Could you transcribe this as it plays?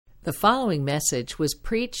The following message was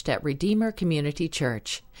preached at Redeemer Community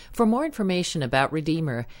Church. For more information about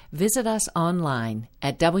Redeemer, visit us online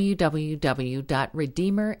at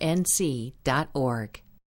www.redeemernc.org.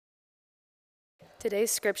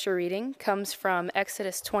 Today's scripture reading comes from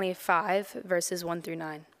Exodus 25, verses 1 through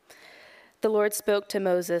 9. The Lord spoke to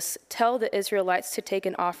Moses, "Tell the Israelites to take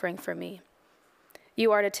an offering for me.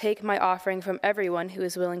 You are to take my offering from everyone who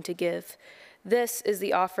is willing to give. This is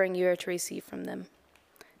the offering you are to receive from them: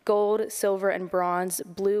 gold, silver, and bronze,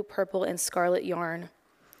 blue, purple, and scarlet yarn,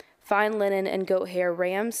 fine linen and goat hair,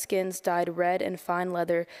 ram skins dyed red and fine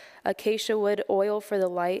leather, acacia wood, oil for the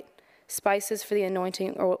light, spices for the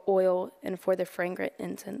anointing oil and for the fragrant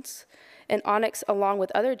incense, and onyx along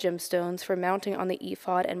with other gemstones for mounting on the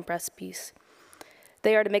ephod and breastpiece.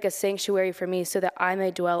 They are to make a sanctuary for me so that I may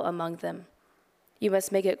dwell among them. You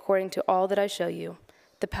must make it according to all that I show you,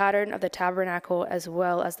 the pattern of the tabernacle as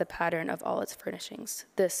well as the pattern of all its furnishings."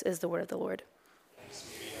 This is the word of the Lord.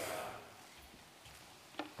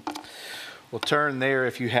 We'll turn there,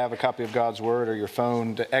 if you have a copy of God's Word or your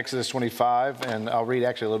phone, to Exodus 25, and I'll read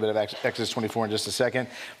actually a little bit of Exodus 24 in just a second.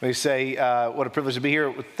 Let me say what a privilege to be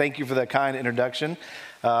here. Thank you for that kind introduction.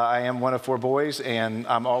 I am one of four boys, and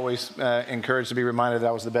I'm always encouraged to be reminded that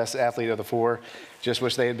I was the best athlete of the four. Just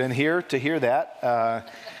wish they had been here to hear that.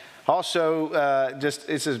 Also,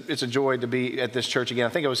 it's a joy to be at this church again. I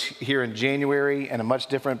think I was here in January in a much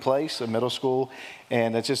different place, a middle school,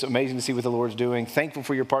 and it's just amazing to see what the Lord's doing. Thankful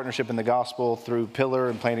for your partnership in the gospel through Pillar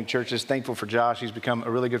and planting churches. Thankful for Josh. He's become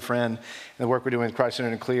a really good friend in the work we're doing with Christ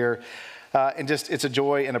Centered and Clear. It's a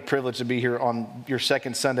joy and a privilege to be here on your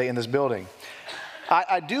second Sunday in this building.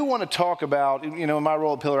 I do want to talk about, in my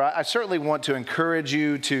role at Pillar, I certainly want to encourage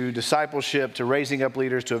you to discipleship, to raising up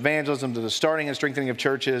leaders, to evangelism, to the starting and strengthening of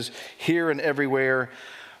churches here and everywhere.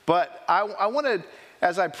 But I want to,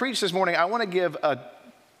 as I preach this morning, I want to give a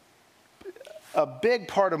big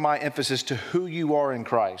part of my emphasis to who you are in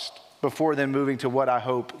Christ before then moving to what I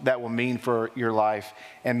hope that will mean for your life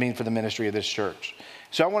and mean for the ministry of this church.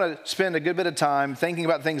 So I want to spend a good bit of time thinking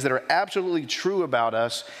about things that are absolutely true about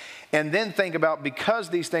us, and then think about,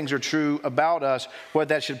 because these things are true about us, what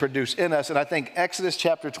that should produce in us. And I think Exodus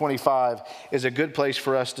chapter 25 is a good place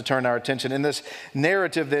for us to turn our attention. In this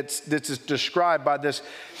narrative that's described by this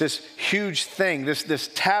huge thing, this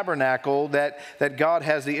tabernacle that God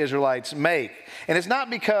has the Israelites make. And it's not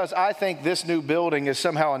because I think this new building is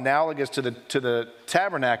somehow analogous to the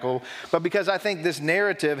tabernacle, but because I think this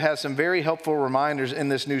narrative has some very helpful reminders in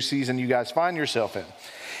this new season you guys find yourself in.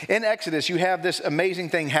 In Exodus, you have this amazing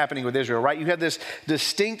thing happening with Israel, right? You have this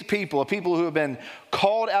distinct people, a people who have been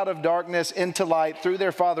called out of darkness into light through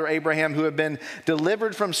their father Abraham, who have been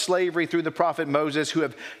delivered from slavery through the prophet Moses, who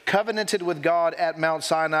have covenanted with God at Mount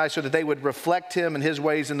Sinai so that they would reflect him and his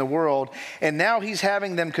ways in the world. And now he's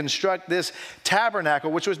having them construct this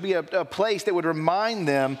tabernacle, which would be a place that would remind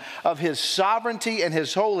them of his sovereignty and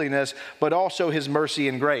his holiness, but also his mercy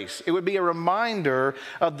and grace. It would be a reminder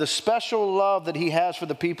of the special love that he has for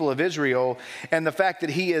the people of Israel and the fact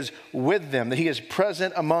that he is with them, that he is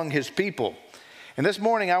present among his people. And this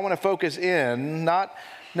morning, I want to focus in, not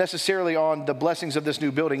necessarily on the blessings of this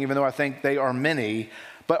new building, even though I think they are many,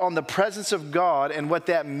 but on the presence of God and what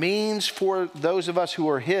that means for those of us who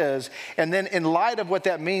are his. And then in light of what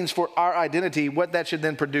that means for our identity, what that should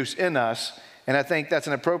then produce in us. And I think that's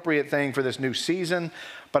an appropriate thing for this new season.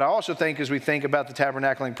 But I also think as we think about the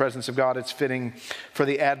tabernacling presence of God, it's fitting for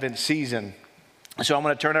the Advent season. So I'm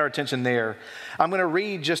going to turn our attention there. I'm going to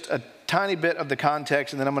read just a tiny bit of the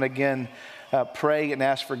context, and then I'm going to again pray and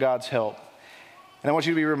ask for God's help. And I want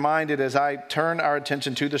you to be reminded as I turn our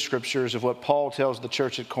attention to the scriptures of what Paul tells the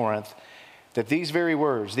church at Corinth, that these very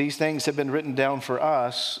words, these things have been written down for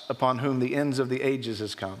us, upon whom the ends of the ages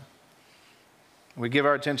has come. We give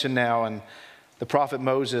our attention now, and the prophet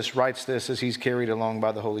Moses writes this as he's carried along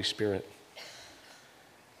by the Holy Spirit.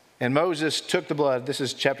 And Moses took the blood, this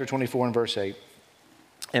is chapter 24 and verse 8.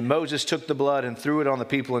 And Moses took the blood and threw it on the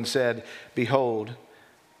people and said, "Behold,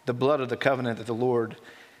 the blood of the covenant that the Lord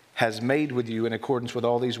has made with you in accordance with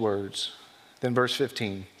all these words." Then verse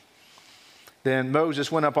 15. Then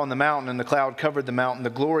Moses went up on the mountain, and the cloud covered the mountain. The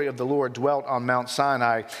glory of the Lord dwelt on Mount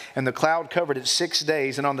Sinai, and the cloud covered it 6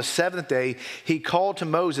 days. And on the seventh day, he called to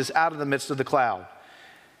Moses out of the midst of the cloud.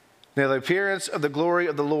 Now the appearance of the glory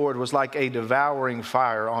of the Lord was like a devouring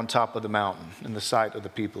fire on top of the mountain in the sight of the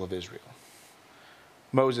people of Israel.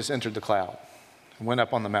 Moses entered the cloud and went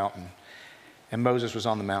up on the mountain. And Moses was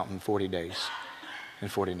on the mountain 40 days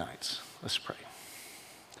and 40 nights. Let's pray.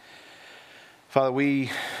 Father,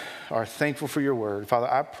 we are thankful for your word.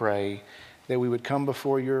 Father, I pray that we would come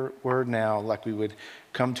before your word now like we would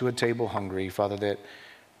come to a table hungry. Father, that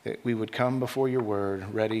that we would come before your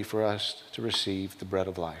word ready for us to receive the bread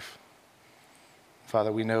of life.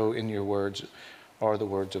 Father, we know in your words are the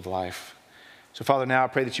words of life. So Father, now I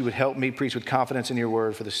pray that you would help me preach with confidence in your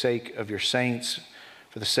word for the sake of your saints,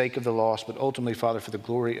 for the sake of the lost, but ultimately, Father, for the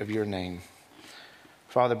glory of your name.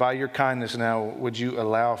 Father, by your kindness now, would you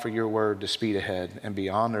allow for your word to speed ahead and be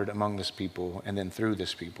honored among this people and then through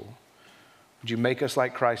this people? Would you make us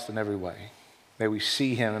like Christ in every way? May we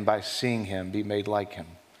see him, and by seeing him, be made like him.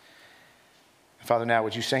 Father, now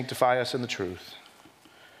would you sanctify us in the truth?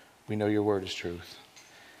 We know your word is truth.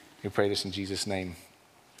 We pray this in Jesus' name.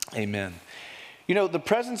 Amen. You know, the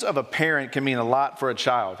presence of a parent can mean a lot for a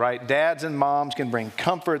child, right? Dads and moms can bring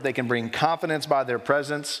comfort. They can bring confidence by their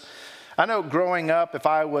presence. I know growing up, if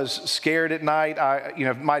I was scared at night,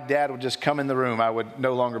 if my dad would just come in the room, I would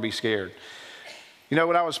no longer be scared. You know,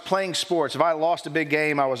 when I was playing sports, if I lost a big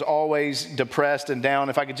game, I was always depressed and down.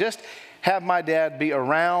 If I could just have my dad be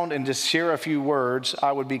around and just share a few words,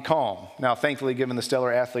 I would be calm. Now, thankfully, given the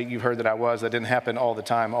stellar athlete you've heard that I was, that didn't happen all the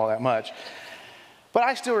time, all that much. But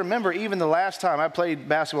I still remember even the last time I played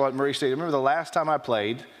basketball at Murray State. I remember the last time I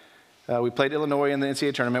played, we played Illinois in the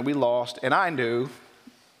NCAA tournament. We lost, and I knew,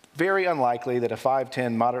 very unlikely, that a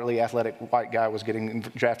 5'10", moderately athletic white guy was getting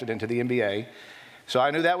drafted into the NBA. So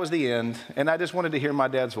I knew that was the end, and I just wanted to hear my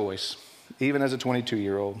dad's voice, even as a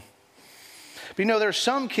 22-year-old. But you know, there's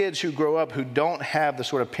some kids who grow up who don't have the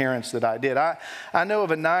sort of parents that I did. I know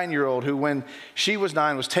of a 9-year-old who, when she was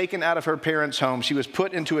 9, was taken out of her parents' home. She was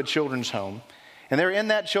put into a children's home. And there in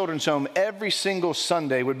that children's home, every single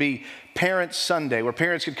Sunday would be Parents' Sunday, where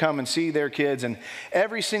parents could come and see their kids. And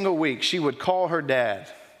every single week, she would call her dad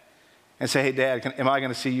and say, "Hey, Dad, am I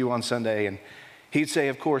going to see you on Sunday?" And he'd say,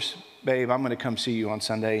 "Of course, babe, I'm going to come see you on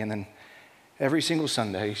Sunday." And then every single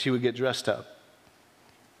Sunday, she would get dressed up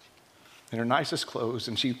in her nicest clothes,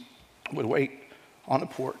 and she would wait on the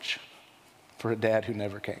porch for a dad who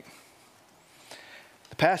never came.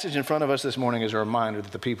 The passage in front of us this morning is a reminder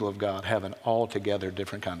that the people of God have an altogether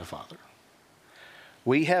different kind of Father.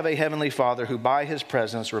 We have a heavenly Father who, by his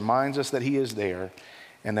presence, reminds us that he is there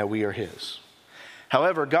and that we are his.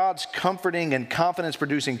 However, God's comforting and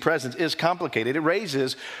confidence-producing presence is complicated. It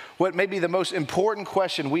raises what may be the most important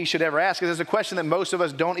question we should ever ask. It's a question that most of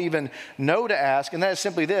us don't even know to ask, and that is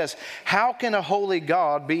simply this: how can a holy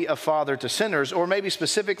God be a father to sinners? Or maybe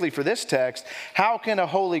specifically for this text, how can a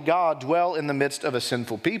holy God dwell in the midst of a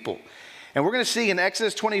sinful people? And we're going to see in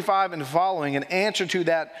Exodus 25 and following an answer to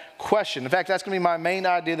that question. In fact, that's going to be my main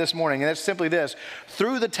idea this morning, and it's simply this: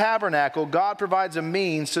 through the tabernacle, God provides a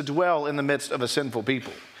means to dwell in the midst of a sinful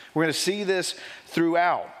people. We're going to see this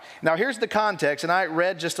throughout. Now, here's the context, and I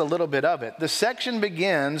read just a little bit of it. The section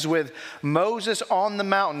begins with Moses on the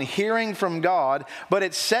mountain hearing from God, but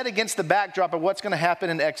it's set against the backdrop of what's going to happen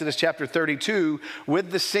in Exodus chapter 32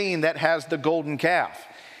 with the scene that has the golden calf.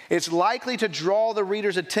 It's likely to draw the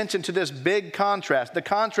reader's attention to this big contrast, the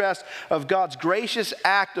contrast of God's gracious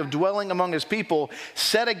act of dwelling among his people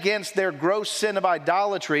set against their gross sin of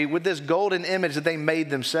idolatry with this golden image that they made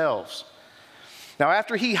themselves. Now,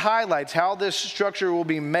 after he highlights how this structure will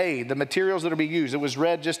be made, the materials that will be used, it was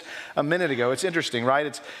read just a minute ago. It's interesting,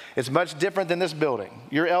 right? It's much different than this building.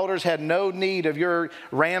 Your elders had no need of your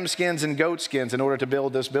ram skins and goat skins in order to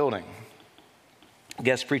build this building.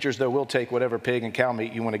 Guest preachers, though, will take whatever pig and cow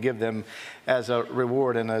meat you want to give them as a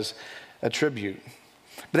reward and as a tribute.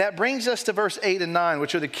 But that brings us to verse 8 and 9,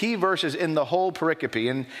 which are the key verses in the whole pericope.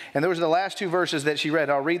 And those are the last two verses that she read.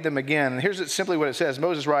 I'll read them again. And here's simply what it says.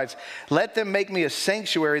 Moses writes, "Let them make me a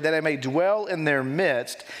sanctuary that I may dwell in their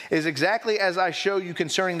midst, is exactly as I show you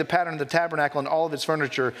concerning the pattern of the tabernacle and all of its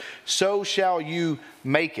furniture, so shall you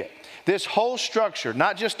make it." This whole structure,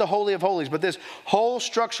 not just the Holy of Holies, but this whole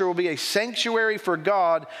structure will be a sanctuary for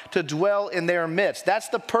God to dwell in their midst. That's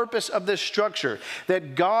the purpose of this structure,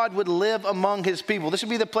 that God would live among his people. This would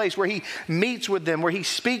be the place where he meets with them, where he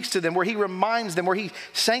speaks to them, where he reminds them, where he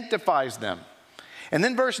sanctifies them. And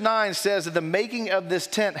then verse 9 says that the making of this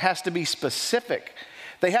tent has to be specific.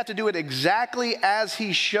 They have to do it exactly as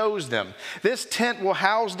he shows them. This tent will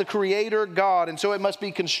house the Creator God, and so it must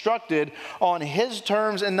be constructed on his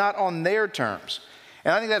terms and not on their terms.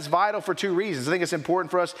 And I think that's vital for two reasons. I think it's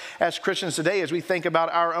important for us as Christians today as we think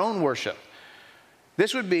about our own worship.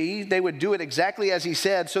 This would be, they would do it exactly as he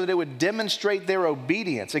said so that it would demonstrate their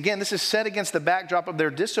obedience. Again, this is set against the backdrop of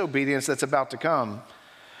their disobedience that's about to come.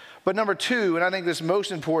 But number two, and I think this is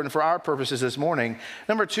most important for our purposes this morning,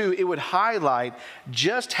 number two, it would highlight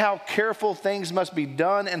just how careful things must be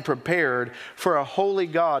done and prepared for a holy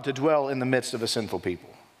God to dwell in the midst of a sinful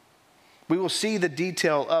people. We will see the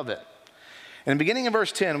detail of it. And beginning in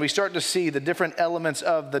verse 10, we start to see the different elements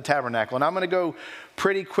of the tabernacle. And I'm going to go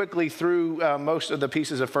pretty quickly through most of the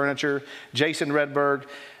pieces of furniture. Jason Redberg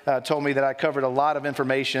told me that I covered a lot of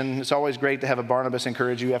information. It's always great to have a Barnabas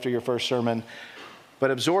encourage you after your first sermon.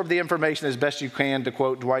 But absorb the information as best you can, to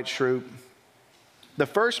quote Dwight Schrute. The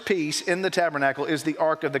first piece in the tabernacle is the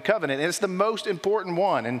Ark of the Covenant, and it's the most important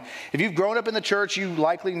one. And if you've grown up in the church, you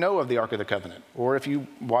likely know of the Ark of the Covenant. Or if you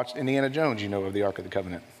watched Indiana Jones, you know of the Ark of the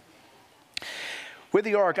Covenant. With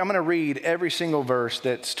the Ark, I'm going to read every single verse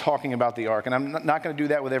that's talking about the Ark. And I'm not going to do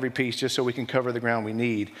that with every piece just so we can cover the ground we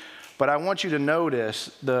need. But I want you to notice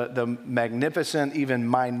the magnificent, even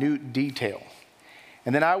minute detail.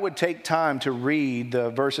 And then I would take time to read the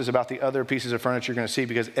verses about the other pieces of furniture you're going to see,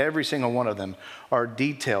 because every single one of them are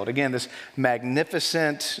detailed. Again, this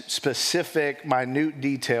magnificent, specific, minute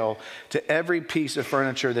detail to every piece of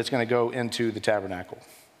furniture that's going to go into the tabernacle.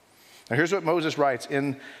 Now here's what Moses writes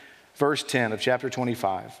in verse 10 of chapter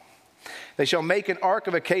 25. They shall make an ark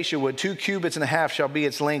of acacia wood. 2 cubits and a half shall be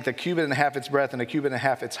its length, 1 cubit and a half its breadth, and 1 cubit and a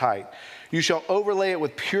half its height. You shall overlay it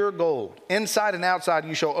with pure gold. Inside and outside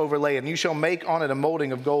you shall overlay it, and you shall make on it a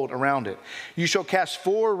molding of gold around it. You shall cast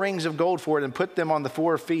 4 rings of gold for it and put them on the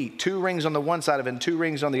 4 feet, 2 rings on the one side of it and 2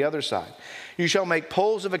 rings on the other side. You shall make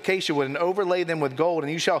poles of acacia wood and overlay them with gold,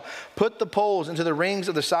 and you shall put the poles into the rings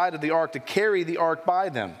of the side of the ark to carry the ark by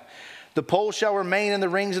them. The poles shall remain in the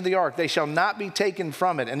rings of the ark. They shall not be taken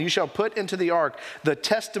from it. And you shall put into the ark the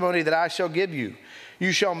testimony that I shall give you.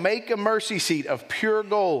 You shall make a mercy seat of pure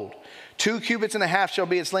gold. 2 cubits and a half shall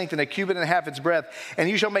be its length, and 1 cubit and a half its breadth. And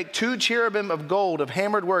you shall make 2 cherubim of gold of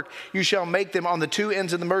hammered work. You shall make them on the 2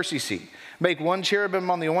 ends of the mercy seat. Make 1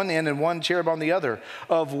 cherubim on the one end and 1 cherub on the other.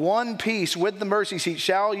 Of one piece with the mercy seat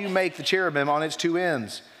shall you make the cherubim on its 2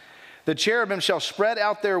 ends. The cherubim shall spread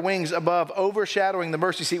out their wings above, overshadowing the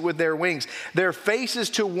mercy seat with their wings. Their faces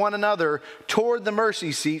to one another toward the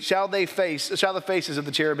mercy seat shall the faces of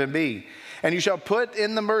the cherubim be. And you shall put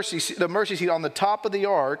in the mercy seat on the top of the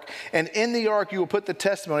ark, and in the ark you will put the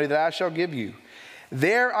testimony that I shall give you.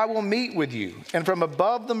 There I will meet with you, and from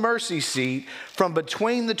above the mercy seat, from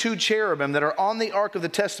between the 2 cherubim that are on the ark of the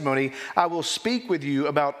testimony, I will speak with you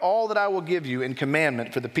about all that I will give you in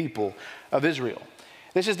commandment for the people of Israel.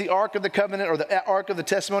 This is the Ark of the Covenant, or the Ark of the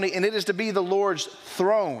Testimony, and it is to be the Lord's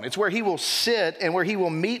throne. It's where he will sit and where he will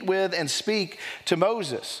meet with and speak to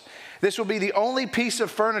Moses. This will be the only piece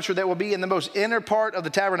of furniture that will be in the most inner part of the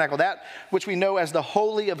tabernacle, that which we know as the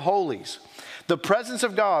Holy of Holies. The presence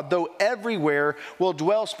of God, though everywhere, will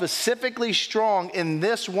dwell specifically strong in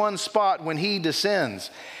this one spot when he descends.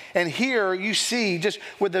 And here you see, just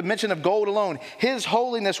with the mention of gold alone, his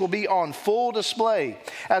holiness will be on full display.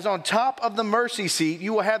 As on top of the mercy seat,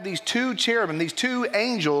 you will have these 2 cherubim, these 2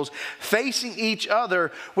 angels facing each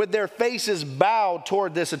other with their faces bowed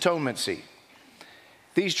toward this atonement seat.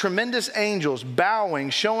 These tremendous angels bowing,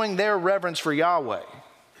 showing their reverence for Yahweh.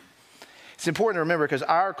 It's important to remember, because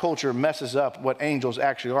our culture messes up what angels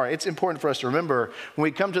actually are. It's important for us to remember when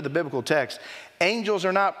we come to the biblical text, angels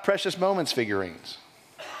are not precious moments figurines.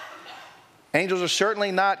 Angels are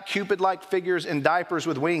certainly not Cupid-like figures in diapers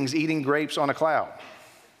with wings eating grapes on a cloud.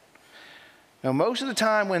 Now, most of the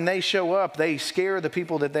time when they show up, they scare the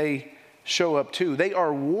people that they show up to. They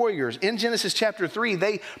are warriors. In Genesis chapter 3,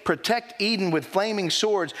 they protect Eden with flaming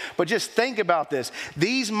swords. But just think about this.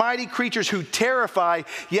 These mighty creatures who terrify,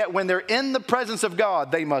 yet when they're in the presence of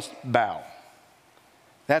God, they must bow.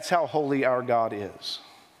 That's how holy our God is.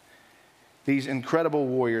 These incredible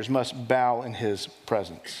warriors must bow in his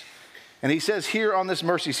presence. And he says here on this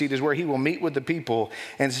mercy seat is where he will meet with the people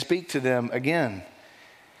and speak to them again.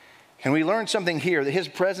 And we learn something here, that his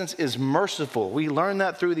presence is merciful. We learn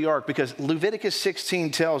that through the ark, because Leviticus 16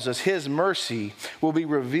 tells us his mercy will be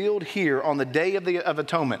revealed here on the day of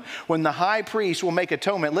atonement. When the high priest will make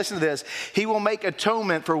atonement, listen to this, he will make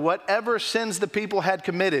atonement for whatever sins the people had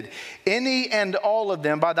committed, any and all of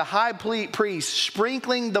them, by the high priest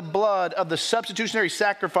sprinkling the blood of the substitutionary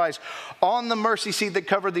sacrifice on the mercy seat that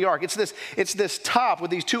covered the ark. It's this top with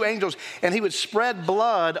these 2 angels, and he would spread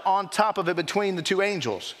blood on top of it between the 2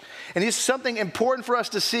 angels. And it's something important for us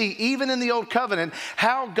to see, even in the Old Covenant,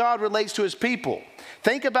 how God relates to his people.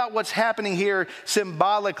 Think about what's happening here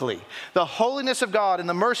symbolically. The holiness of God and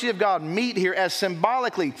the mercy of God meet here as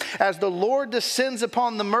symbolically. As the Lord descends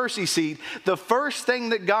upon the mercy seat, the first thing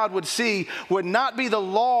that God would see would not be the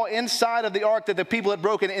law inside of the ark that the people had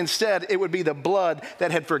broken. Instead, it would be the blood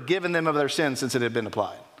that had forgiven them of their sins since it had been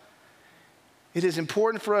applied. It is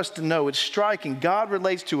important for us to know, it's striking, God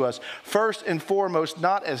relates to us first and foremost,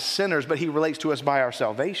 not as sinners, but he relates to us by our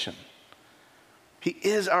salvation. He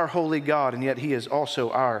is our holy God, and yet he is also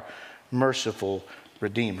our merciful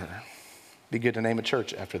Redeemer. Be good to name a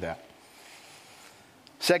church after that.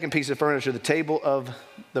 Second piece of furniture, the table of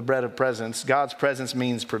the bread of presence. God's presence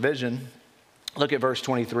means provision. Look at verse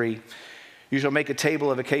 23. You shall make a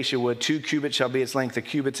table of acacia wood. 2 cubits shall be its length, a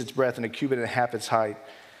cubit its breadth, and a cubit and a half its height.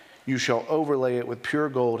 You shall overlay it with pure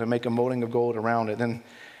gold and make a molding of gold around it. Then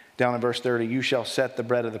down in verse 30, you shall set the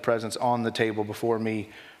bread of the presence on the table before me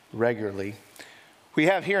regularly. We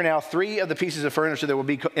have here now 3 of the pieces of furniture that will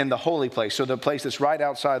be in the holy place, so the place that's right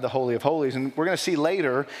outside the Holy of Holies. And we're going to see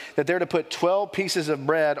later that they're to put 12 pieces of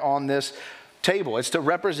bread on this table. It's to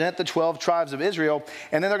represent the 12 tribes of Israel.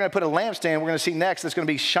 And then they're going to put a lampstand, we're going to see next, that's going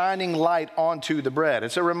to be shining light onto the bread.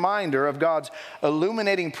 It's a reminder of God's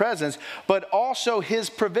illuminating presence, but also his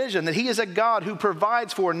provision, that he is a God who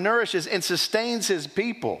provides for, nourishes, and sustains his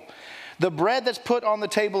people. The bread that's put on the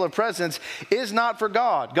table of presence is not for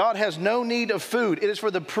God. God has no need of food. It is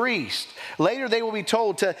for the priest. Later they will be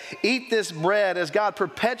told to eat this bread as God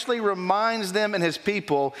perpetually reminds them and his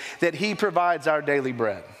people that he provides our daily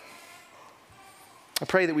bread. I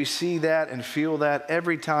pray that we see that and feel that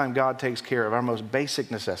every time God takes care of our most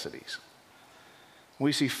basic necessities.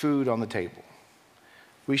 We see food on the table.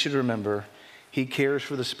 We should remember he cares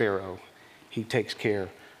for the sparrow. He takes care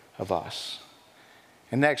of us.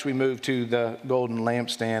 And next we move to the golden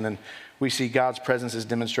lampstand, and we see God's presence is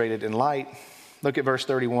demonstrated in light. Look at verse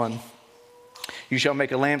 31. You shall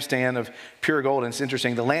make a lampstand of pure gold. And it's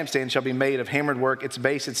interesting. The lampstand shall be made of hammered work. Its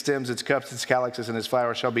base, its stems, its cups, its calyxes, and its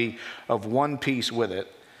flowers shall be of one piece with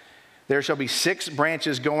it. There shall be 6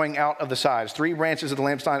 branches going out of the sides. 3 branches of the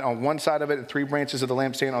lampstand on one side of it, and 3 branches of the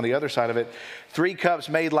lampstand on the other side of it. 3 cups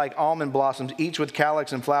made like almond blossoms, each with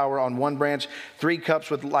calyx and flower on one branch. 3 cups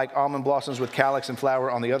with like almond blossoms with calyx and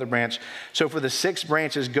flower on the other branch. So for the 6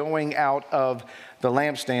 branches going out of the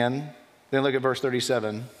lampstand, then look at verse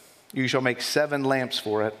 37. You shall make 7 lamps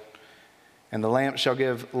for it, and the lamps shall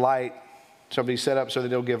give light, shall be set up so that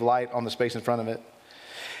they'll give light on the space in front of it.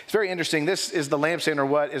 It's very interesting. This is the lampstand, or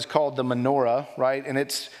what is called the menorah, right? And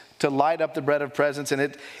it's to light up the bread of presence,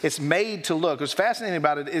 and it's made to look, what's fascinating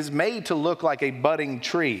about it is made to look like a budding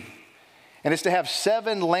tree. And it's to have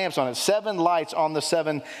 7 lamps on it, 7 lights on the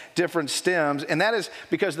 7 different stems. And that is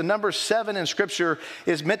because the number 7 in Scripture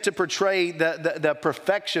is meant to portray the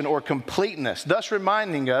perfection or completeness, thus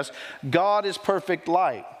reminding us God is perfect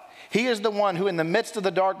light. He is the one who in the midst of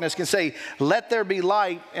the darkness can say, let there be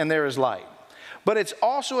light, and there is light. But it's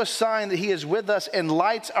also a sign that he is with us and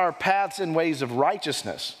lights our paths in ways of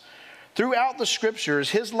righteousness. Throughout the Scriptures,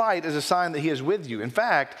 his light is a sign that he is with you. In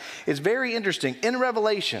fact, it's very interesting. In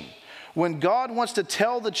Revelation, when God wants to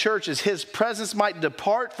tell the churches his presence might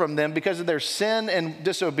depart from them because of their sin and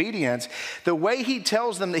disobedience, the way he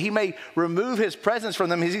tells them that he may remove his presence from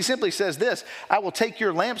them is he simply says this, I will take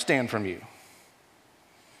your lampstand from you.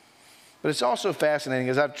 But it's also fascinating,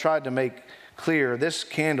 as I've tried to make clear, this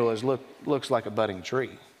candle looks like a budding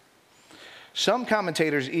tree. Some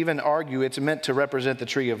commentators even argue it's meant to represent the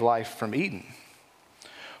tree of life from Eden.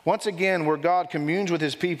 Once again, where God communes with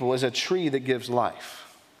his people is a tree that gives life.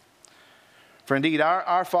 For indeed,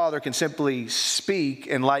 our Father can simply speak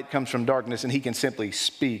and light comes from darkness, and he can simply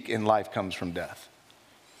speak and life comes from death.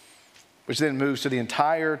 Which then moves to the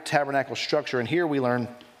entire tabernacle structure. And here we learn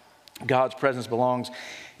God's presence belongs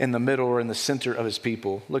in the middle or in the center of his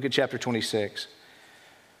people. Look at chapter 26.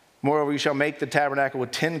 Moreover, you shall make the tabernacle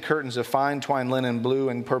with 10 curtains of fine twined linen, blue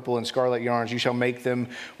and purple and scarlet yarns. You shall make them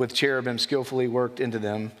with cherubim skillfully worked into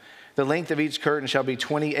them. The length of each curtain shall be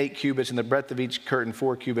 28 cubits, and the breadth of each curtain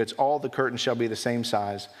 4 cubits. All the curtains shall be the same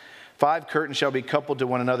size. 5 curtains shall be coupled to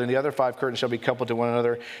one another, and the other 5 curtains shall be coupled to one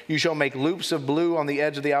another. You shall make loops of blue on the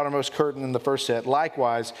edge of the outermost curtain in the first set.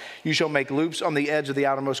 Likewise, you shall make loops on the edge of the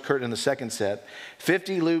outermost curtain in the second set.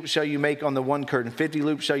 50 loops shall you make on the one curtain. 50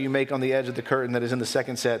 loops shall you make on the edge of the curtain that is in the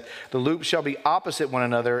second set. The loops shall be opposite one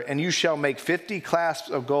another, and you shall make 50 clasps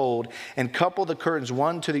of gold and couple the curtains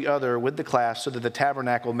one to the other with the clasps so that the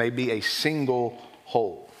tabernacle may be a single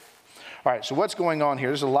whole. All right, so what's going on here?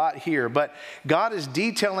 There's a lot here, but God is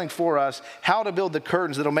detailing for us how to build the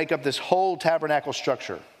curtains that will make up this whole tabernacle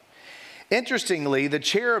structure. Interestingly, the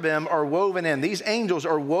cherubim are woven in. These angels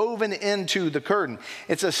are woven into the curtain.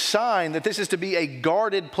 It's a sign that this is to be a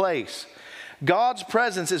guarded place. God's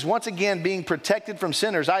presence is once again being protected from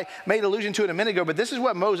sinners. I made allusion to it a minute ago, but this is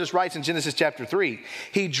what Moses writes in Genesis chapter 3.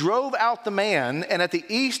 He drove out the man, and at the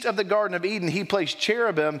east of the Garden of Eden, he placed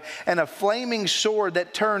cherubim and a flaming sword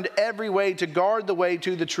that turned every way to guard the way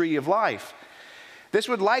to the tree of life. This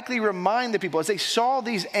would likely remind the people, as they saw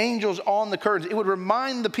these angels on the curtains, it would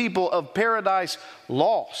remind the people of paradise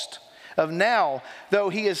lost. Of now, though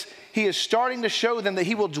he is starting to show them that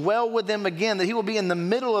he will dwell with them again, that he will be in the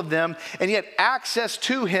middle of them, and yet access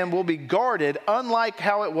to him will be guarded, unlike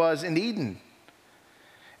how it was in Eden.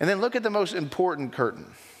 And then look at the most important curtain.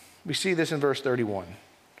 We see this in verse 31.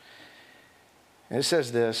 And it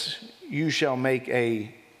says this, you shall make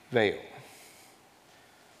a veil.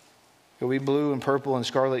 It will be blue and purple and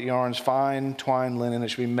scarlet yarns, fine twined linen. It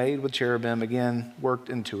shall be made with cherubim, again, worked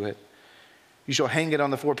into it. You shall hang it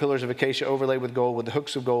on the 4 pillars of acacia overlaid with gold, with the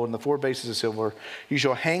hooks of gold and the 4 bases of silver. You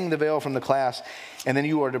shall hang the veil from the clasp, and then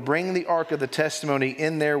you are to bring the ark of the testimony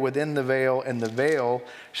in there within the veil, and the veil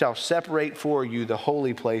shall separate for you the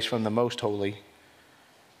holy place from the most holy.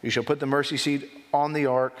 You shall put the mercy seat on the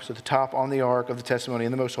ark, so the top on the ark of the testimony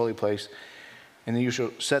in the most holy place. And then you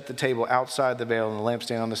shall set the table outside the veil and the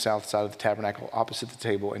lampstand on the south side of the tabernacle opposite the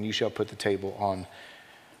table, and you shall put the table on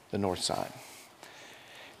the north side.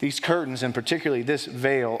 These curtains, and particularly this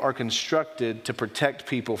veil, are constructed to protect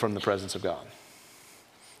people from the presence of God.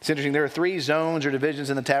 It's interesting, there are 3 zones or divisions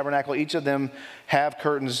in the tabernacle. Each of them have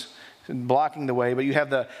curtains blocking the way, but you have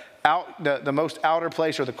the most outer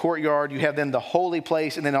place, or the courtyard. You have then the holy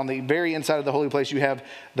place, and then on the very inside of the holy place, you have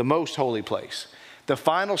the most holy place. The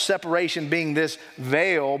final separation being this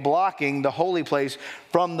veil blocking the holy place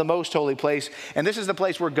from the most holy place. And this is the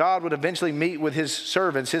place where God would eventually meet with his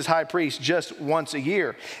servants, his high priest, just once a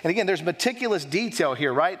year. And again, there's meticulous detail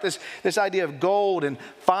here, right? This idea of gold and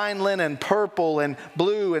fine linen, purple and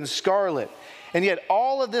blue and scarlet. And yet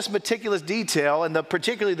all of this meticulous detail, and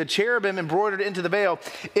particularly the cherubim embroidered into the veil,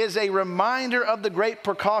 is a reminder of the great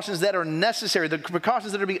precautions that are necessary, the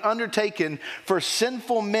precautions that are to be undertaken for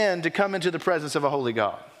sinful men to come into the presence of a holy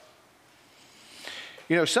God.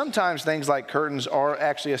 You know, sometimes things like curtains are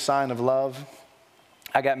actually a sign of love.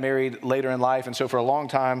 I got married later in life, and so for a long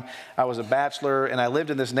time, I was a bachelor, and I lived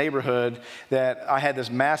in this neighborhood that I had this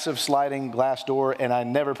massive sliding glass door, and I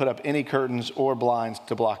never put up any curtains or blinds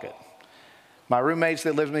to block it. My roommates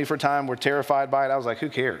that lived with me for a time were terrified by it. I was like, who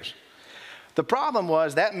cares? The problem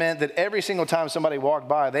was that meant that every single time somebody walked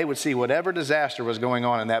by, they would see whatever disaster was going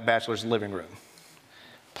on in that bachelor's living room.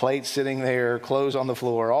 Plates sitting there, clothes on the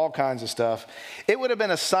floor, all kinds of stuff. It would have been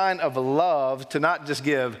a sign of love to not just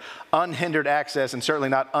give unhindered access and certainly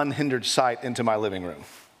not unhindered sight into my living room.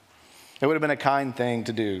 It would have been a kind thing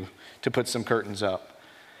to do to put some curtains up.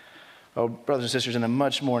 Oh, brothers and sisters, in a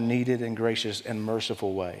much more needed and gracious and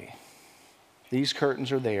merciful way. These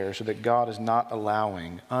curtains are there so that God is not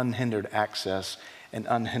allowing unhindered access and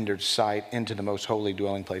unhindered sight into the most holy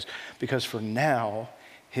dwelling place. Because for now,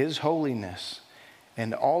 his holiness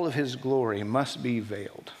and all of his glory must be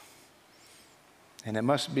veiled. And it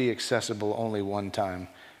must be accessible only one time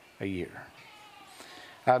a year.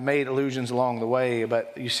 I've made allusions along the way,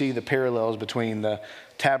 but you see the parallels between the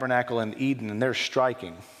tabernacle and Eden, and they're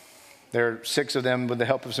striking. There are 6 of them with the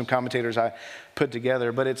help of some commentators I put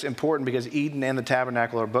together, but it's important because Eden and the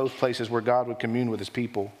tabernacle are both places where God would commune with his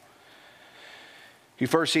people. You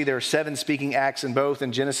first see there are 7 speaking acts in both.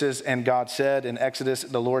 In Genesis, and God said. In Exodus,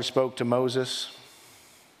 the Lord spoke to Moses.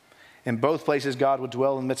 In both places, God would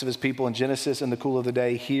dwell in the midst of his people. In Genesis, in the cool of the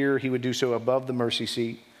day. Here, he would do so above the mercy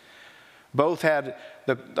seat. Both had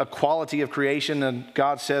the quality of creation, and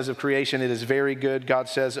God says of creation, it is very good. God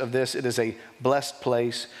says of this, it is a blessed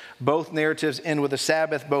place. Both narratives end with a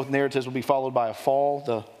Sabbath. Both narratives will be followed by a fall,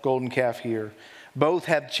 the golden calf here. Both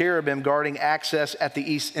had cherubim guarding access at the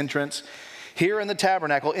east entrance. Here in the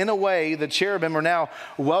tabernacle, in a way, the cherubim are now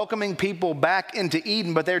welcoming people back into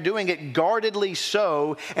Eden, but they're doing it guardedly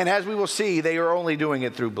so, and as we will see, they are only doing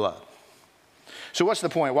it through blood. So what's the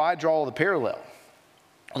point? Why draw the parallel?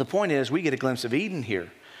 Well, the point is, we get a glimpse of Eden here.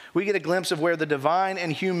 We get a glimpse of where the divine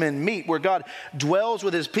and human meet, where God dwells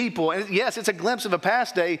with his people. And yes, it's a glimpse of a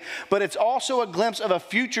past day, but it's also a glimpse of a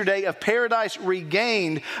future day of paradise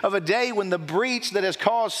regained, of a day when the breach that has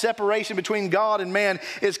caused separation between God and man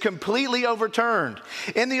is completely overturned.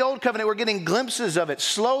 In the Old Covenant, we're getting glimpses of it,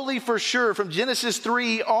 slowly for sure, from Genesis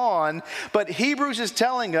 3 on. But Hebrews is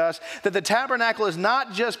telling us that the tabernacle is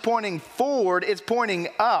not just pointing forward, it's pointing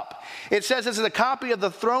up. It says this is a copy of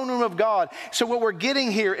the throne room of God. So what we're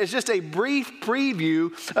getting here is just a brief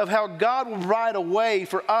preview of how God will provide a way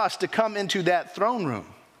for us to come into that throne room.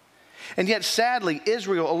 And yet, sadly,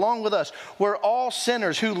 Israel, along with us, we're all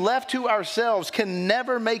sinners who, left to ourselves, can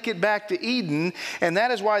never make it back to Eden. And that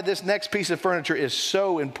is why this next piece of furniture is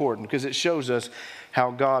so important, because it shows us how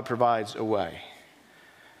God provides a way.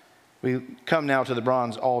 We come now to the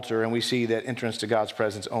bronze altar, and we see that entrance to God's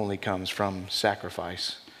presence only comes from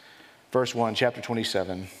sacrifice. Verse 1, chapter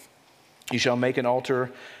 27. You shall make an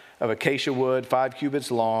altar of acacia wood, 5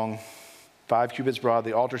 cubits long, 5 cubits broad.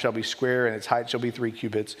 The altar shall be square, and its height shall be 3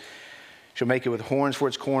 cubits. You shall make it with horns for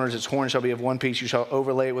its corners. Its horns shall be of one piece. You shall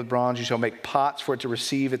overlay it with bronze. You shall make pots for it to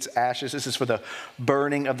receive its ashes. This is for the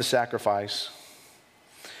burning of the sacrifice.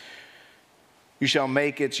 You shall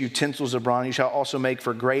make its utensils of bronze. You shall also make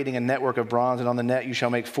for grating a network of bronze. And on the net you shall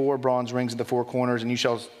make 4 bronze rings at the 4 corners. And you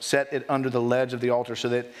shall set it under the ledge of the altar so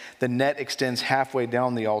that the net extends halfway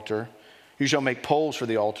down the altar. You shall make poles for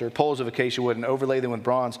the altar, poles of acacia wood, and overlay them with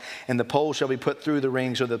bronze. And the poles shall be put through the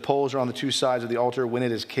ring, so the poles are on the 2 sides of the altar when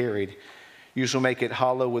it is carried. You shall make it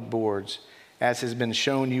hollow with boards. As has been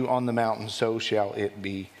shown you on the mountain, so shall it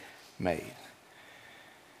be made.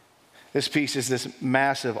 This piece is this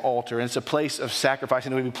massive altar, and it's a place of sacrifice,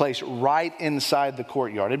 and it would be placed right inside the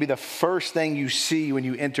courtyard. It'd be the first thing you see when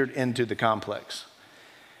you entered into the complex.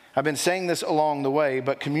 I've been saying this along the way,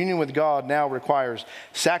 but communion with God now requires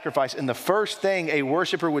sacrifice. And the first thing a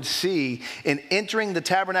worshiper would see in entering the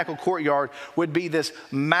tabernacle courtyard would be this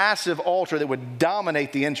massive altar that would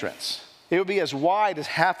dominate the entrance. It would be as wide as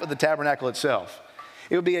half of the tabernacle itself.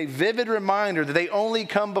 It would be a vivid reminder that they only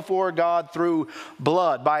come before God through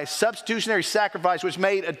blood, by a substitutionary sacrifice which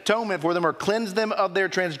made atonement for them or cleansed them of their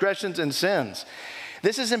transgressions and sins.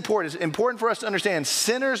 This is important. It's important for us to understand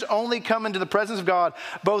sinners only come into the presence of God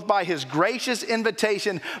both by his gracious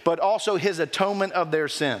invitation, but also his atonement of their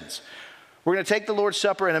sins. We're going to take the Lord's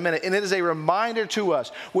Supper in a minute, and it is a reminder to us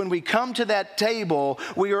when we come to that table,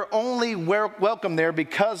 we are only welcome there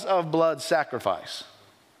because of blood sacrifice.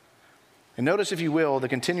 And notice, if you will, the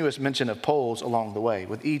continuous mention of poles along the way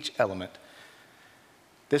with each element.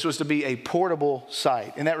 This was to be a portable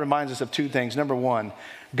site, and that reminds us of 2 things. Number 1,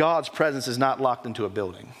 God's presence is not locked into a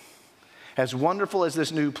building. As wonderful as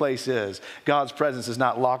this new place is, God's presence is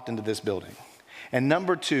not locked into this building. And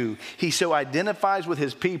number 2, he so identifies with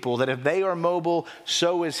his people that if they are mobile,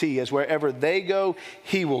 so is he. As wherever they go,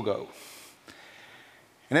 he will go.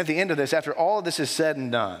 And at the end of this, after all of this is said and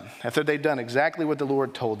done, after they've done exactly what the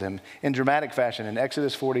Lord told them, in dramatic fashion, in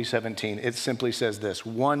Exodus 40:17, it simply says this: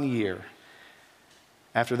 1 year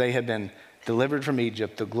after they had been delivered from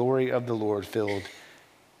Egypt, the glory of the Lord filled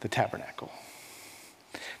the tabernacle.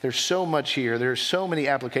 There's so much here. There's so many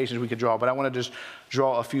applications we could draw, but I want to just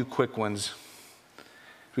draw a few quick ones.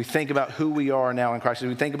 As we think about who we are now in Christ, as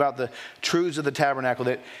we think about the truths of the tabernacle,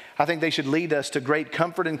 that I think they should lead us to great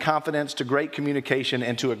comfort and confidence, to great communication,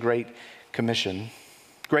 and to a great commission.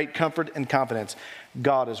 Great comfort and confidence.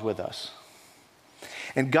 God is with us.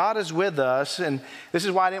 And God is with us, and this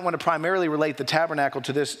is why I didn't want to primarily relate the tabernacle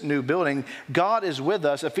to this new building. God is with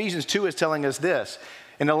us. Ephesians 2 is telling us this,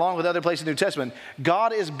 and along with other places in the New Testament,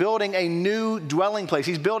 God is building a new dwelling place.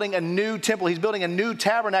 He's building a new temple. He's building a new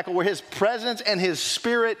tabernacle where his presence and his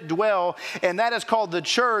spirit dwell, and that is called the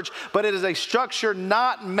church, but it is a structure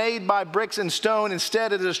not made by bricks and stone.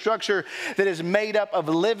 Instead, it is a structure that is made up of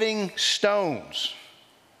living stones.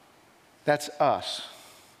 That's us.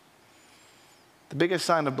 The biggest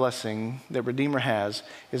sign of blessing that Redeemer has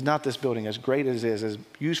is not this building, as great as it is, as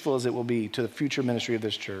useful as it will be to the future ministry of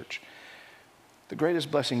this church. The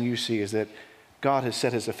greatest blessing you see is that God has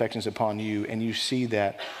set his affections upon you, and you see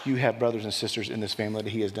that you have brothers and sisters in this family that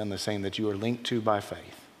he has done the same, that you are linked to by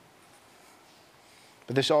faith.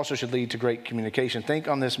 But this also should lead to great communication. Think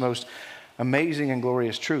on this most amazing and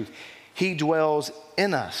glorious truth. He dwells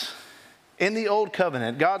in us. In the old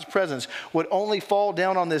covenant, God's presence would only fall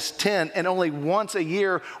down on this tent and only once a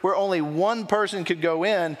year, where only one person could go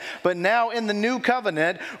in. But now in the new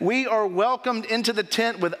covenant, we are welcomed into the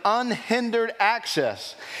tent with unhindered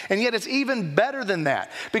access. And yet it's even better than that,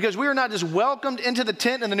 because we are not just welcomed into the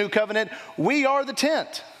tent in the new covenant, we are the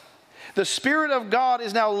tent. The Spirit of God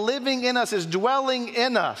is now living in us, is dwelling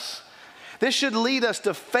in us. This should lead us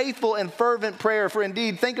to faithful and fervent prayer. For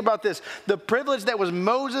indeed, think about this, the privilege that was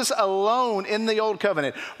Moses alone in the old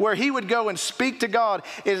covenant, where he would go and speak to God,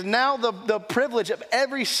 is now the privilege of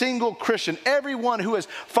every single Christian. Everyone who has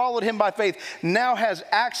followed him by faith now has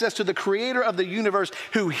access to the creator of the universe,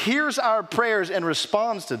 who hears our prayers and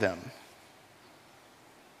responds to them.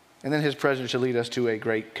 And then his presence should lead us to a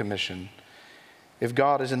great commission. If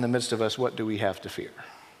God is in the midst of us, what do we have to fear?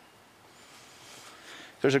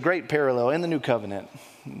 There's a great parallel in the new covenant.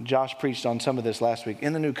 Josh preached on some of this last week.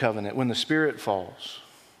 In the new covenant, when the Spirit falls,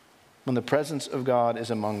 when the presence of God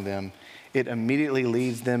is among them, it immediately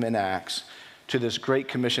leads them in Acts to this great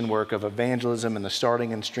commission work of evangelism and the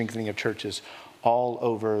starting and strengthening of churches all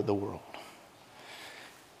over the world.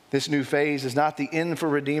 This new phase is not the end for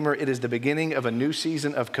Redeemer. It is the beginning of a new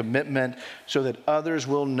season of commitment, so that others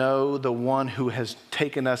will know the one who has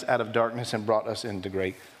taken us out of darkness and brought us into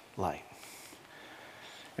great light.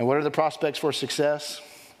 And what are the prospects for success?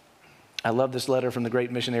 I love this letter from the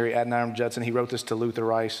great missionary Adoniram Judson. He wrote this to Luther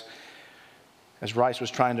Rice. as Rice was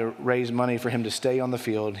trying to raise money for him to stay on the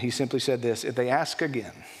field, he simply said this: if they ask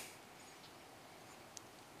again,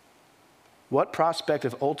 what prospect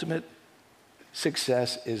of ultimate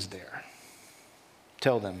success is there?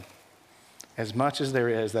 Tell them, as much as there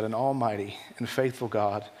is that an almighty and faithful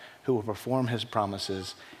God who will perform his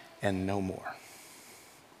promises and no more.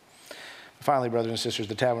 Finally, brothers and sisters,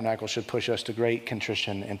 the tabernacle should push us to great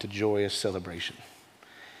contrition and to joyous celebration.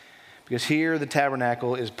 Because here the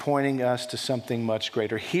tabernacle is pointing us to something much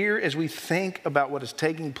greater. Here, as we think about what is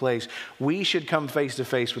taking place, we should come face to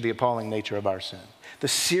face with the appalling nature of our sin. The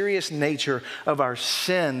serious nature of our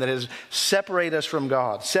sin that has separated us from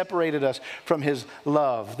God, separated us from his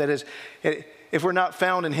love. That is, if we're not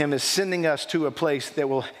found in him, is sending us to a place that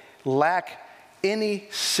will lack any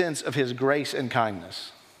sense of his grace and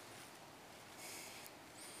kindness.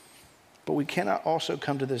 But we cannot also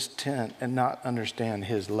come to this tent and not understand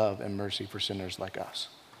his love and mercy for sinners like us.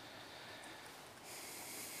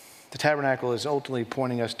 The tabernacle is ultimately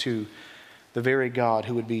pointing us to the very God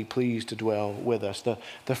who would be pleased to dwell with us.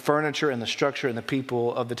 The furniture and the structure and the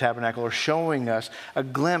people of the tabernacle are showing us a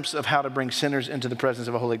glimpse of how to bring sinners into the presence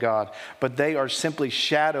of a holy God. But they are simply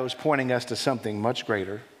shadows pointing us to something much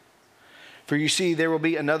greater. For you see, there will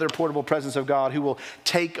be another portable presence of God who will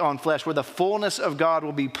take on flesh, where the fullness of God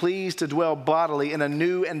will be pleased to dwell bodily in a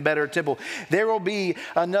new and better temple. There will be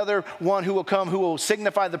another one who will come, who will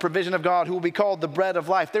signify the provision of God, who will be called the bread of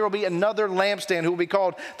life. There will be another lampstand who will be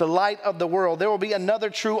called the light of the world. There will be another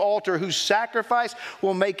true altar whose sacrifice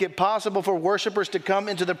will make it possible for worshipers to come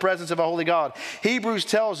into the presence of a holy God. Hebrews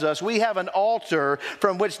tells us we have an altar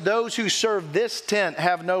from which those who serve this tent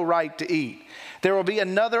have no right to eat. There will be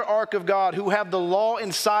another ark of God who have the law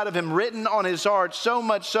inside of him written on his heart, so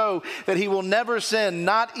much so that he will never sin,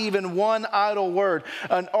 not even one idle word.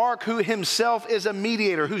 An ark who himself is a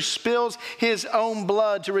mediator, who spills his own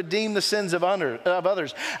blood to redeem the sins of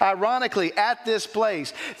others. Ironically, at this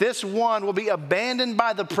place, this one will be abandoned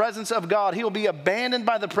by the presence of God. He will be abandoned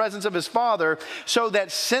by the presence of his Father so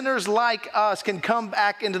that sinners like us can come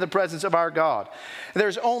back into the presence of our God.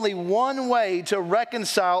 There's only one way to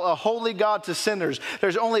reconcile a holy God to sinners.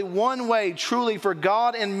 There's only one way truly for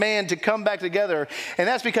God and man to come back together. And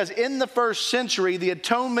that's because in the first century, the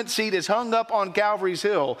atonement seat is hung up on Calvary's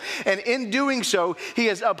hill. And in doing so, he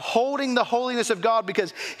is upholding the holiness of God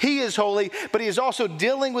because he is holy, but he is also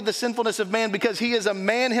dealing with the sinfulness of man because he is a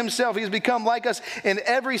man himself. He has become like us in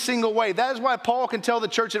every single way. That is why Paul can tell the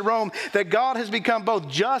church at Rome that God has become both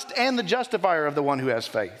just and the justifier of the one who has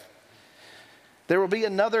faith. There will be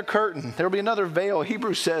another curtain. There will be another veil.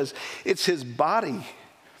 Hebrews says it's his body.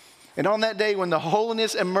 And on that day when the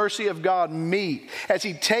holiness and mercy of God meet, as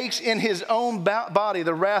he takes in his own body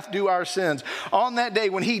the wrath due our sins, on that day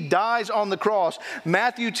when he dies on the cross,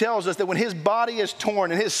 Matthew tells us that when his body is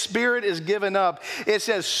torn and his spirit is given up, it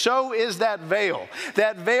says, so is that veil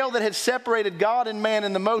that had separated God and man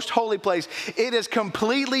in the most holy place. It is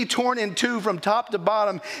completely torn in two from top to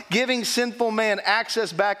bottom, giving sinful man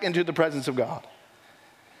access back into the presence of God.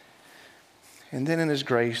 And then in his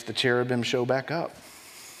grace, the cherubim show back up.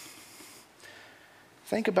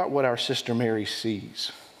 Think about what our sister Mary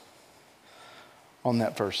sees on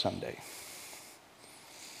that first Sunday.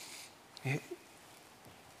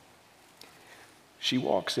 She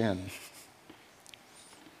walks in.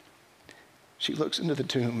 She looks into the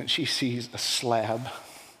tomb and she sees a slab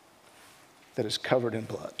that is covered in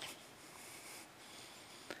blood.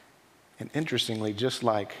 And interestingly, just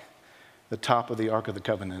like the top of the Ark of the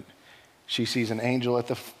Covenant, she sees an angel at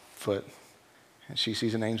the foot, and she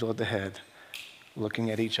sees an angel at the head, looking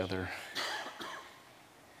at each other.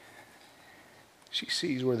 She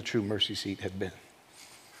sees where the true mercy seat had been.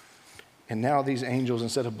 And now these angels,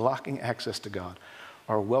 instead of blocking access to God,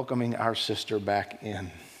 are welcoming our sister back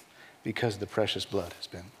in because the precious blood has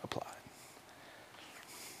been applied.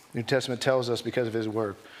 The New Testament tells us because of his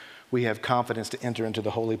work, we have confidence to enter into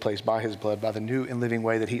the holy place by his blood, by the new and living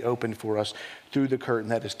way that he opened for us through the curtain,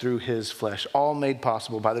 that is through his flesh, all made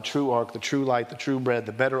possible by the true ark, the true light, the true bread,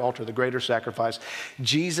 the better altar, the greater sacrifice.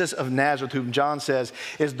 Jesus of Nazareth, whom John says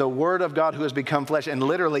is the word of God who has become flesh and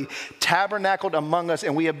literally tabernacled among us,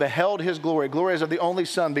 and we have beheld his glory. Glory as of the only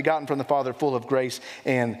Son, begotten from the Father, full of grace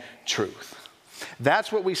and truth. That's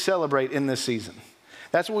what we celebrate in this season.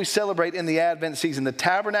 That's what we celebrate in the Advent season, the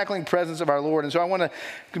tabernacling presence of our Lord. And so I want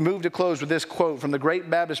to move to close with this quote from the great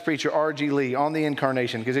Baptist preacher R.G. Lee on the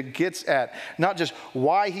incarnation, because it gets at not just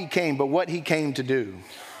why he came, but what he came to do.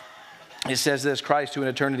 It says this: Christ, who in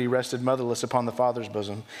eternity rested motherless upon the Father's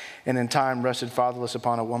bosom, and in time rested fatherless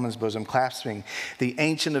upon a woman's bosom, clasping the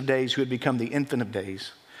Ancient of Days who had become the Infant of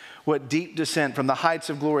Days, What deep descent from the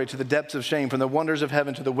heights of glory to the depths of shame, from the wonders of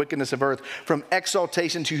heaven to the wickedness of earth, from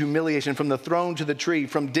exaltation to humiliation, from the throne to the tree,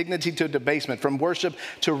 from dignity to debasement, from worship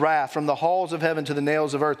to wrath, from the halls of heaven to the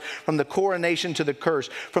nails of earth, from the coronation to the curse,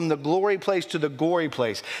 from the glory place to the gory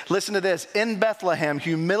place. Listen to this. In Bethlehem,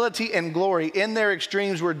 humility and glory in their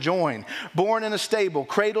extremes were joined. Born in a stable,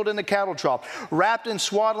 cradled in a cattle trough, wrapped in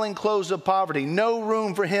swaddling clothes of poverty. No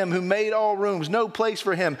room for him who made all rooms, no place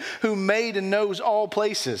for him who made and knows all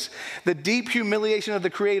places. The deep humiliation of the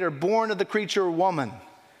Creator, born of the creature woman.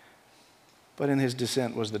 But in his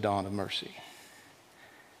descent was the dawn of mercy.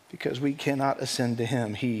 Because we cannot ascend to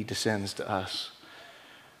him, he descends to us.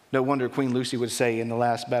 No wonder Queen Lucy would say in the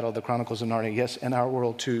last battle of the Chronicles of Narnia, yes, in our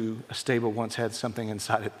world too, a stable once had something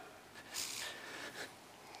inside it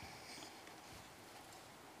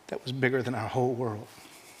that was bigger than our whole world.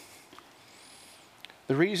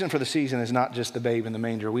 The reason for the season is not just the babe in the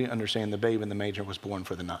manger. We understand the babe in the manger was born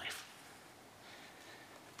for the knife.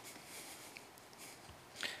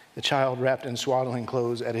 The child wrapped in swaddling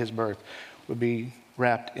clothes at his birth would be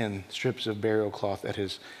wrapped in strips of burial cloth at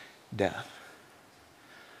his death.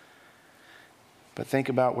 But think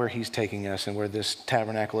about where he's taking us and where this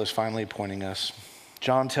tabernacle is finally pointing us.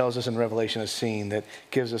 John tells us in Revelation a scene that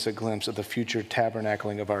gives us a glimpse of the future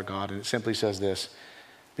tabernacling of our God. And it simply says this: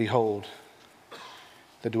 behold,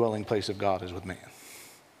 the dwelling place of God is with man.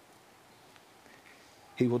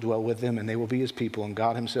 He will dwell with them, and they will be his people, and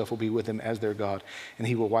God himself will be with them as their God, and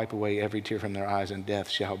he will wipe away every tear from their eyes, and death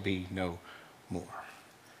shall be no more.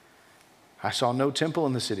 I saw no temple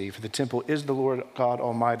in the city, for the temple is the Lord God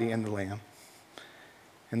Almighty and the Lamb.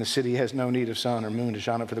 And the city has no need of sun or moon to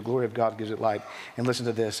shine it, for the glory of God gives it light. And listen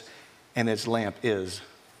to this, and its lamp is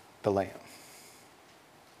the Lamb.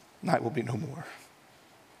 Night will be no more.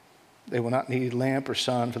 They will not need lamp or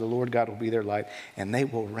sun, for the Lord God will be their light, and they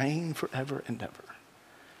will reign forever and ever.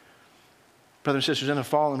 Brothers and sisters, in a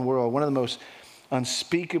fallen world, one of the most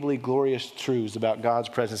unspeakably glorious truths about God's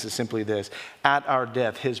presence is simply this: at our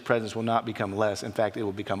death, his presence will not become less. In fact, it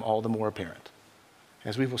will become all the more apparent,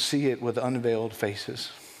 as we will see it with unveiled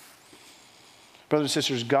faces. Brothers and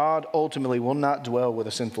sisters, God ultimately will not dwell with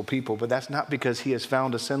a sinful people, but that's not because he has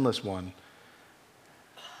found a sinless one.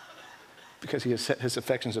 Because he has set his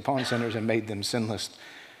affections upon sinners and made them sinless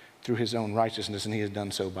through his own righteousness, and he has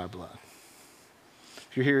done so by blood.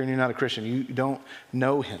 If you're here and you're not a Christian, you don't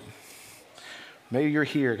know him. Maybe you're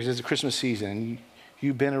here because it's a Christmas season and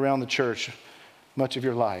you've been around the church much of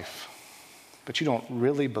your life, but you don't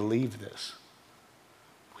really believe this.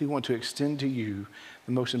 We want to extend to you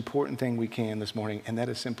the most important thing we can this morning, and that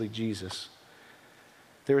is simply Jesus.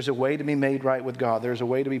 There is a way to be made right with God. There is a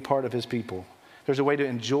way to be part of his people. There's a way to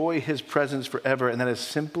enjoy his presence forever, and that is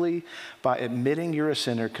simply by admitting you're a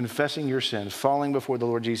sinner, confessing your sin, falling before the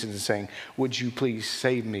Lord Jesus and saying, would you please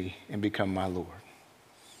save me and become my Lord?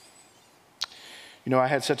 You know, I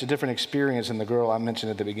had such a different experience than the girl I mentioned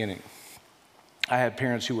at the beginning. I had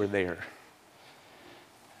parents who were there.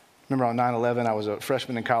 Remember on 9/11, I was a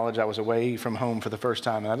freshman in college. I was away from home for the first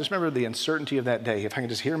time, and I just remember the uncertainty of that day. If I can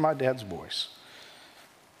just hear my dad's voice,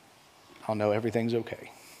 I'll know everything's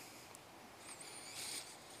okay.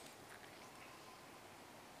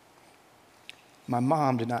 My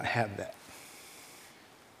mom did not have that.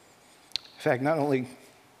 In fact, not only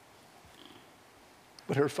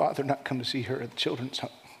would her father not come to see her at the children's home,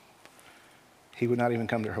 he would not even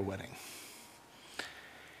come to her wedding.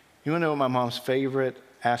 You want to know what my mom's favorite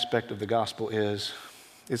aspect of the gospel is?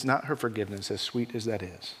 It's not her forgiveness, as sweet as that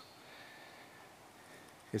is.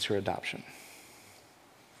 It's her adoption.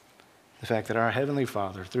 The fact that our Heavenly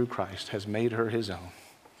Father, through Christ, has made her his own.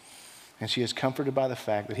 And she is comforted by the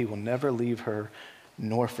fact that he will never leave her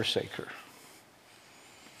nor forsake her.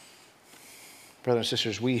 Brothers and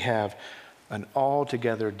sisters, we have an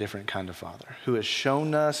altogether different kind of Father who has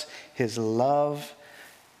shown us his love.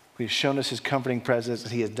 He's shown us his comforting presence,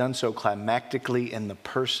 and he has done so climactically in the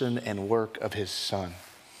person and work of his Son.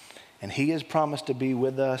 And he has promised to be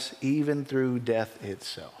with us even through death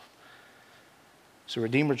itself. So,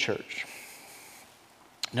 Redeemer Church,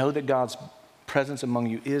 know that God's presence among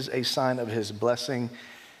you is a sign of his blessing.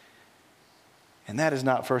 And that is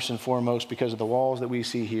not first and foremost because of the walls that we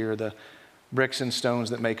see here, the bricks and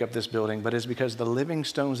stones that make up this building, but is because the living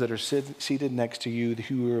stones that are seated next to you,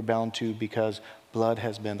 who we are bound to because blood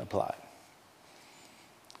has been applied.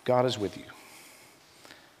 God is with you.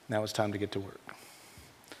 Now it's time to get to work.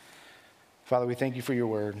 Father, we thank you for your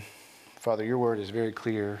word. Father, your word is very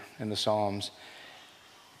clear in the Psalms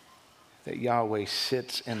that Yahweh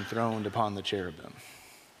sits enthroned upon the cherubim.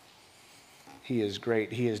 He is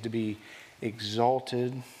great. He is to be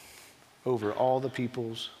exalted over all the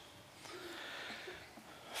peoples.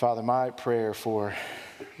 Father, my prayer for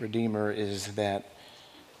Redeemer is that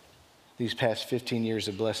these past 15 years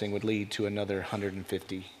of blessing would lead to another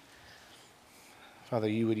 150. Father,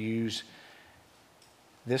 you would use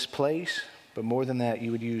this place, but more than that, you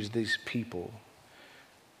would use these people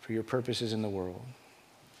for your purposes in the world.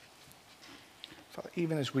 Father,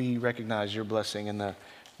 even as we recognize your blessing in the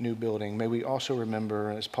new building, may we also remember,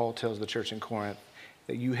 as Paul tells the church in Corinth,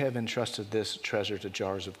 that you have entrusted this treasure to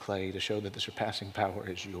jars of clay to show that the surpassing power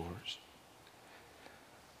is yours.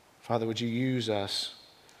 Father, would you use us,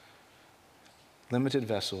 limited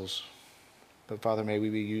vessels, but Father, may we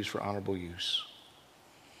be used for honorable use.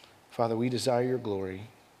 Father, we desire your glory,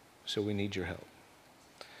 so we need your help.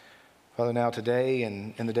 Father, now today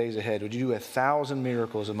and in the days ahead, would you do 1,000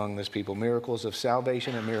 miracles among this people, miracles of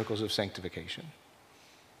salvation and miracles of sanctification.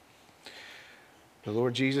 The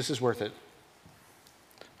Lord Jesus is worth it.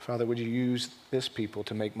 Father, would you use this people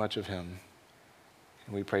to make much of him?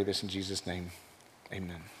 And we pray this in Jesus' name.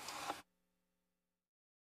 Amen.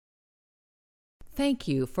 Thank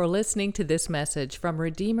you for listening to this message from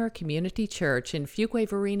Redeemer Community Church in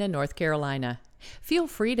Fuquay-Varina, North Carolina. Feel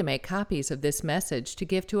free to make copies of this message to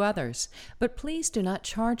give to others, but please do not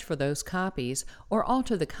charge for those copies or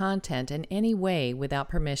alter the content in any way without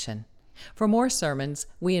permission. For more sermons,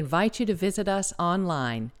 we invite you to visit us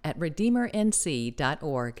online at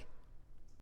redeemernc.org.